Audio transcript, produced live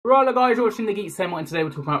Right, guys, you're watching the Geek Cinema, and today we're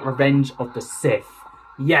talking about Revenge of the Sith.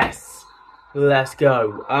 Yes, let's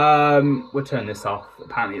go. We'll turn this off.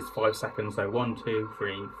 Apparently it's 5 seconds, so 1, 2,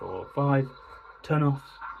 3, 4, 5. Turn off.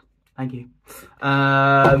 Thank you.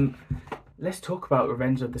 Let's talk about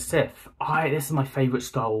Revenge of the Sith. This is my favourite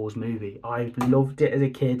Star Wars movie. I loved it as a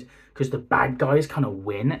kid because the bad guys kind of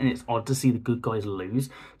win, and it's odd to see the good guys lose.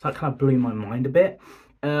 So that kind of blew my mind a bit.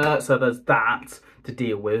 So there's that to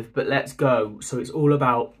deal with, but let's go. So it's all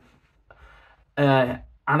about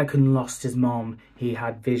Anakin lost his mom. He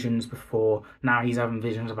had visions before. Now he's having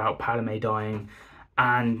visions about Padme dying,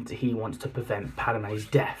 and he wants to prevent Padme's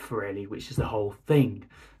death, really, which is the whole thing.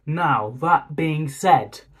 Now, that being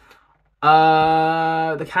said,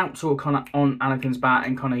 the council are kind of on Anakin's back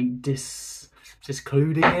and kind of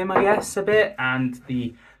discluding him, I guess, a bit, and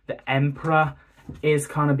the Emperor is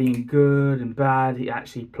kind of being good and bad. He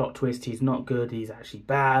actually, plot twist, he's not good, he's actually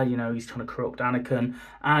bad, you know, he's trying to corrupt Anakin,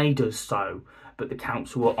 and he does so, but the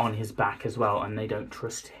council are on his back as well, and they don't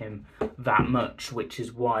trust him that much, which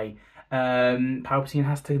is why Palpatine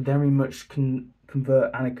has to very much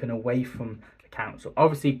convert Anakin away from the council.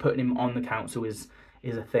 Obviously putting him on the council is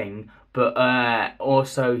a thing, but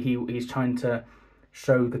also he's trying to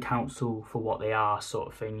show the council for what they are, sort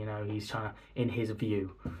of thing, you know. He's trying to, in his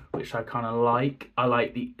view, which I kind of like. I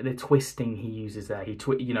like the twisting he uses there.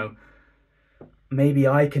 You know, maybe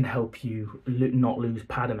I can help you not lose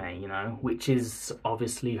Padme, you know, which is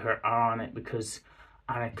obviously her on it, because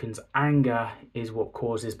Anakin's anger is what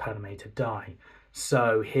causes Padme to die.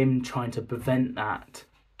 So him trying to prevent that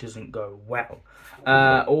doesn't go well.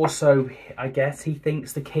 Also, I guess he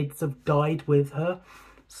thinks the kids have died with her,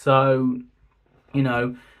 so, you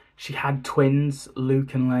know, she had twins,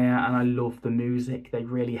 Luke and Leia, and I love the music. They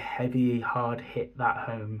really heavy, hard hit that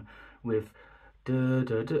home with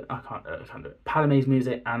I can't do it. Padme's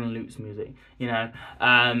music and Luke's music. You know,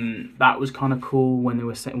 that was kind of cool when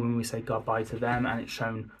we say goodbye to them, and it's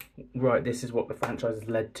shown, right, this is what the franchise has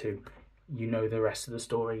led to. You know the rest of the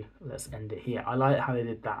story. Let's end it here. I like how they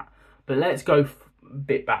did that. But let's go a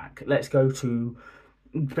bit back. Let's go to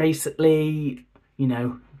basically, you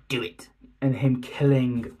know, do it. And him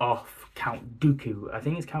killing off Count Dooku. I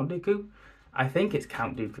think it's Count Dooku. I think it's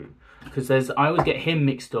Count Dooku. Because I always get him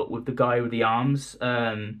mixed up with the guy with the arms.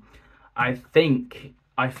 I think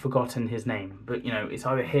I've forgotten his name. But, you know, it's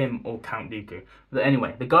either him or Count Dooku. But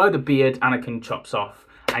anyway, the guy with the beard, Anakin chops off.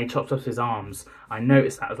 And he chops off his arms. I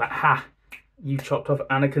noticed that. I was like, ha! You chopped off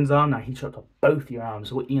Anakin's arm. Now he chopped off both your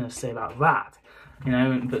arms. What are you going to say about that? You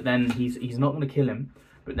know, but then he's not going to kill him.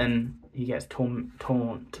 But then he gets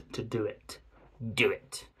taunt to do it. Do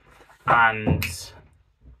it. And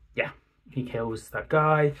yeah, he kills that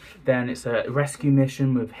guy. Then it's a rescue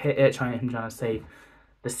mission with him trying to save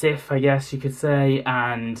the Sith, I guess you could say.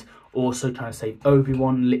 And also trying to save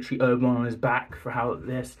Obi-Wan. Literally Obi-Wan on his back for how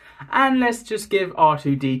this. And let's just give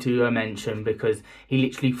R2-D2 a mention, because he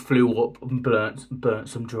literally flew up and burnt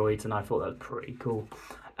some droids. And I thought that was pretty cool.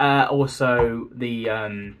 Also, the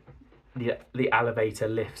elevator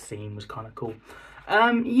lift scene was kind of cool.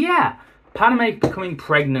 Yeah, Padme becoming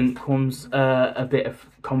pregnant comes a bit of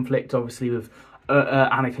conflict, obviously, with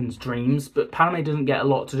Anakin's dreams, but Padme doesn't get a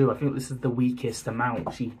lot to do. I think this is the weakest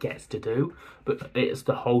amount she gets to do, but it's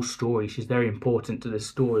the whole story. She's very important to this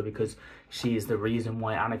story because she is the reason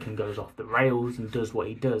why Anakin goes off the rails and does what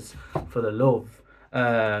he does for the love.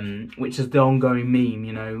 Which is the ongoing meme,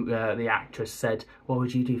 you know. The actress said, "What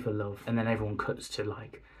would you do for love?" And then everyone cuts to,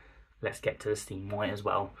 like, let's get to the scene right as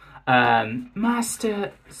well.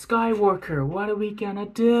 Master Skywalker, what are we gonna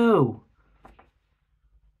do?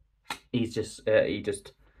 He's just, you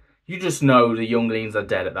just know the younglings are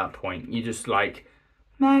dead at that point. You just like,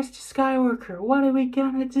 Master Skywalker, what are we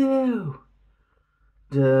gonna do?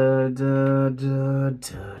 Da da da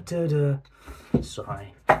da da da.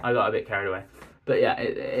 Sorry, I got a bit carried away. But yeah,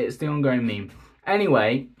 it's the ongoing meme.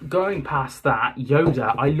 Anyway, going past that,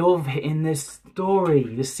 Yoda, I love in this story.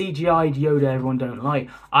 The CGI'd Yoda everyone don't like.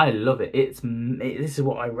 I love it. This is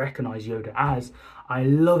what I recognise Yoda as. I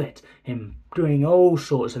love it. Him doing all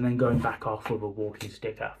sorts and then going back off with a walking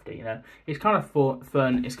stick after, you know. It's kind of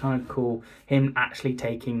fun. It's kind of cool. Him actually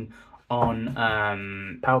taking on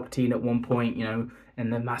Palpatine at one point, you know,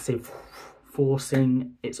 and the massive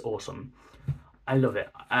forcing. It's awesome. I love it.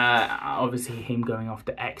 Obviously, him going off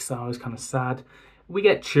to exile is kind of sad. We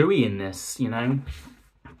get Chewie in this, you know.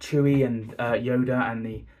 Chewie and Yoda and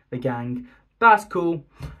the gang. That's cool.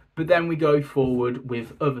 But then we go forward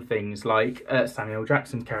with other things like Samuel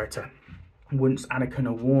Jackson's character. Once Anakin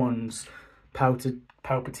warns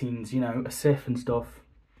Palpatine's, you know, a Sith and stuff,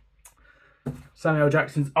 Samuel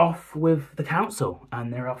Jackson's off with the council,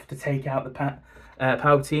 and they're off to take out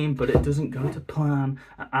Palpatine, but it doesn't go to plan.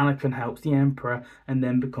 And Anakin helps the Emperor and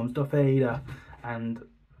then becomes Darth Vader. And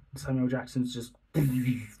Samuel Jackson's just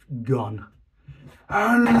gone.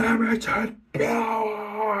 Unlimited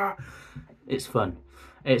power! It's fun.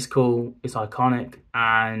 It's cool. It's iconic.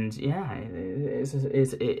 And yeah, it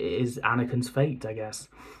is Anakin's fate, I guess.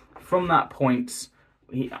 From that point,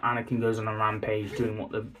 Anakin goes on a rampage doing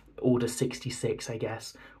what the Order 66, I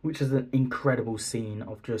guess, which is an incredible scene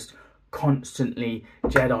of just constantly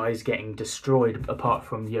Jedis getting destroyed, apart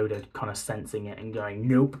from Yoda kind of sensing it and going,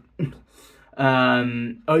 nope.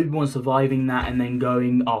 Obi-Wan surviving that and then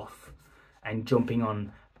going off and jumping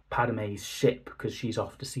on Padme's ship because she's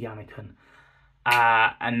off to see Anakin.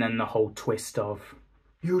 And then the whole twist of,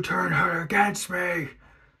 you turn her against me,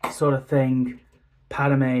 sort of thing.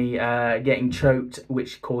 Padme getting choked,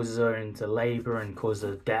 which causes her into labour and causes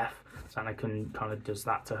her death. So Anakin kind of does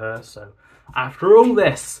that to her. So after all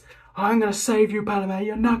this, I'm going to save you, Padme.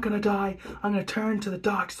 You're not going to die. I'm going to turn to the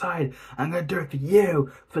dark side. I'm going to do it for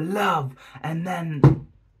you, for love. And then,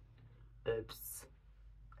 oops,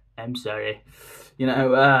 I'm sorry. You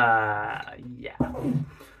know, yeah.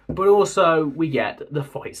 But also, we get the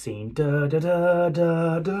fight scene. Da, da, da,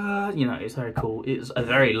 da, da. You know, it's very cool. It's a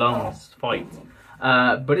very long fight.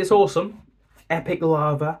 But it's awesome. Epic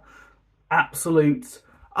lava. Absolute.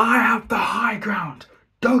 I have the high ground.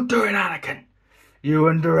 Don't do it, Anakin. You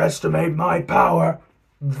underestimate my power.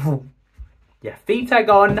 Yeah, feet are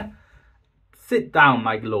gone. Sit down,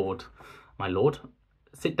 my lord. My lord?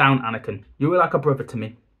 Sit down, Anakin. You were like a brother to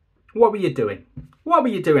me. What were you doing? What were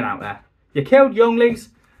you doing out there? You killed younglings.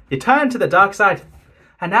 You turned to the dark side.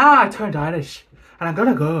 And now I turned Irish. And I'm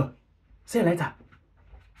gonna go. See you later.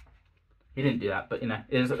 He didn't do that, but you know,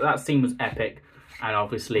 that scene was epic. And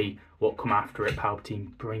obviously, what come after it,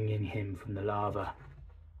 Palpatine bringing him from the lava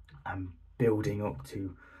and building up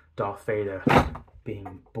to Darth Vader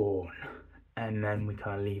being born. And then we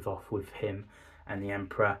kind of leave off with him and the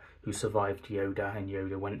Emperor who survived Yoda, and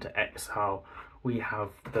Yoda went to exile. We have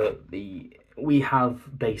we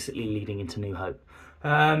have basically leading into New Hope.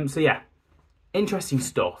 So yeah, interesting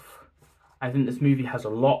stuff. I think this movie has a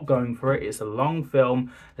lot going for it. It's a long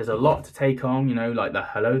film. There's a lot to take on, you know, like the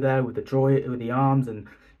hello there with the droid with the arms, and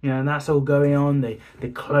you know, and that's all going on. The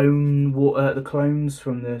clones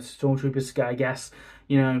from the stormtroopers, I guess,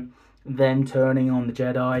 you know, them turning on the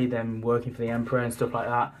Jedi, them working for the Emperor and stuff like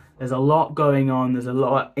that. There's a lot going on. There's a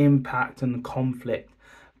lot of impact and conflict.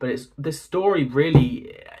 But this story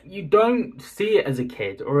really, you don't see it as a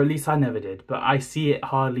kid, or at least I never did. But I see it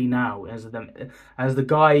hardly now. As the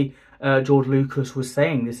guy George Lucas was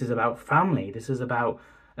saying, this is about family. This is about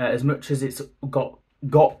as much as it's got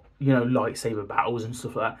you know, lightsaber battles and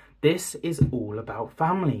stuff like that. This is all about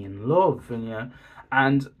family and love, and you know,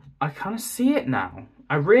 and I kind of see it now.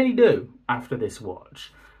 I really do after this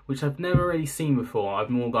watch, which I've never really seen before.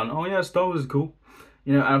 I've more gone, oh yeah, Star Wars is cool,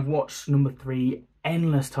 you know. I've watched number 3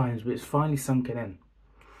 endless times, but it's finally sunken in.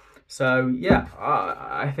 So yeah,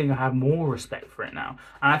 I think I have more respect for it now,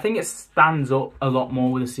 and I think it stands up a lot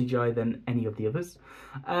more with the CGI than any of the others.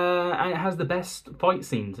 And it has the best fight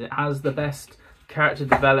scenes. It has the best character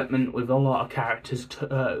development, with a lot of characters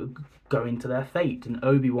going to their fate, and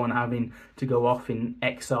Obi-Wan having to go off in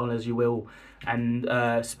exile, as you will, and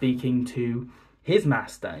speaking to his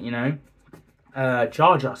master. You know,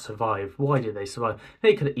 Jar Jar survived. Why did they survive?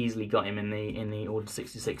 They could have easily got him in the Order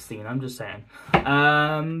 66 scene. I'm just saying.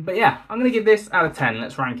 But yeah, I'm gonna give this out of 10.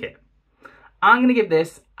 Let's rank it. I'm gonna give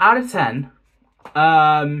this out of 10.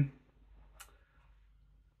 A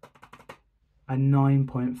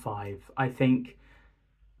 9.5. I think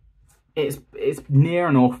it's near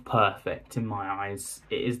enough perfect in my eyes.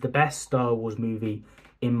 It is the best Star Wars movie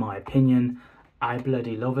in my opinion. I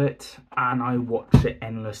bloody love it, and I watch it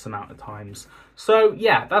endless amount of times. So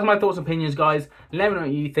yeah, that's my thoughts and opinions, guys. Let me know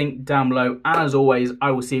what you think down below, and as always,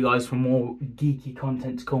 I will see you guys for more geeky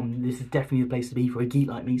content to come. This is definitely the place to be for a geek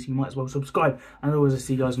like me, so you might as well subscribe. And always, I'll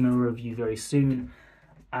see you guys in a review very soon.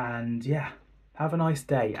 And yeah, have a nice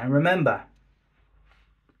day, and remember,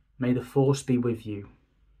 may the Force be with you.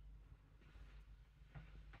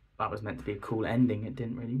 That was meant to be a cool ending. It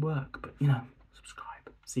didn't really work, but you know, subscribe.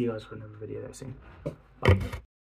 See you guys for another video soon. Bye.